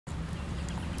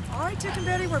Alright, Dick and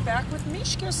Betty, we're back with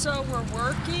Meiska. So we're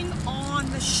working on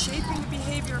the shaping the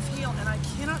behavior of heel, and I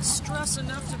cannot stress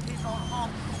enough to people at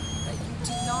home that you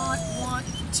do not want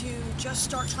to just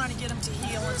start trying to get them to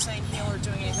heel and saying heel or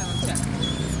doing anything like that.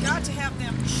 You've got to have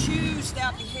them choose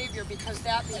that behavior because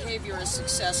that behavior is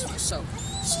successful. So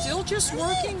still just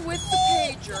working with the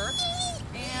pager,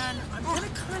 and I'm going to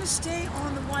kind of stay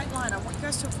on the white line. I want you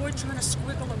guys to avoid trying to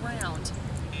squiggle around.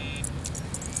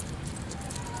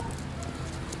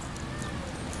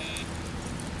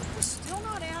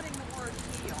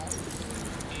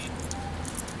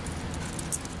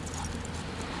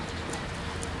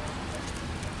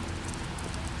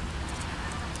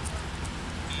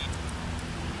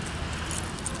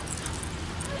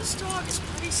 This dog is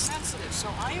pretty sensitive, so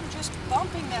I am just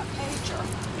bumping that pager.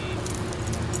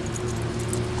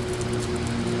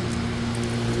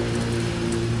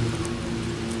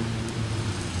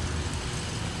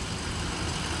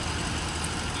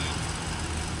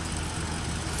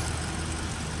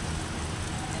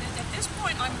 And at this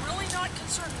point, I'm really not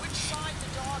concerned which side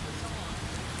the dog is on.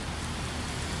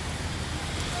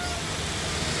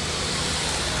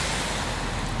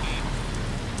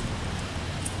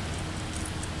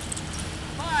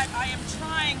 I am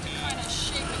trying to kind of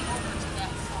shape it over to that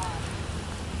side.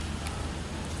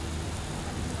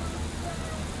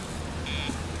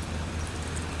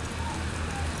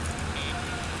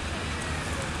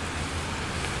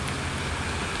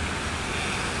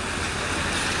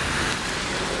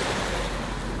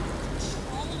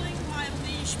 Controlling my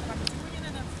leash, but I'm doing it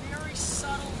in a very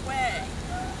subtle way.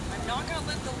 I'm not going to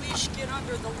let the leash get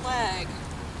under the leg.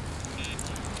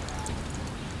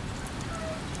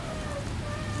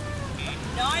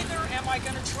 Neither am I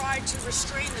going to try to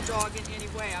restrain the dog in any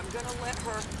way. I'm going to let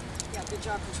her, yeah, good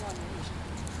job controlling the leash.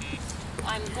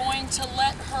 I'm going to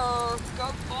let her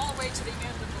go all the way to the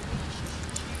end of the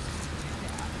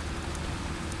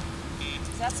leash.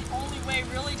 That's the only way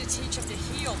really to teach him to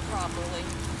heel properly.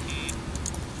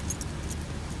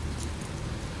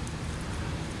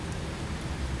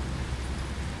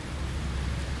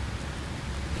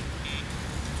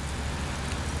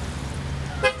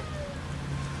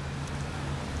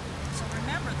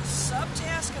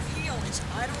 Subtask of heel is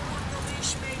I don't want the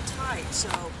leash made tight, so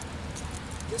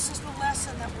this is the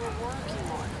lesson that we're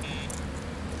working on.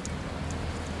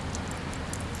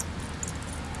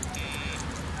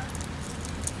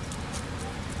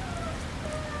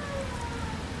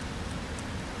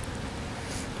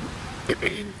 At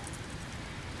this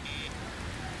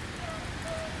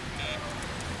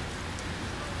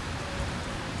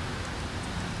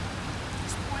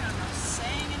point, I'm not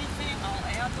saying anything. I'll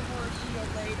add the word heel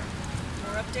later.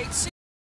 More updates soon.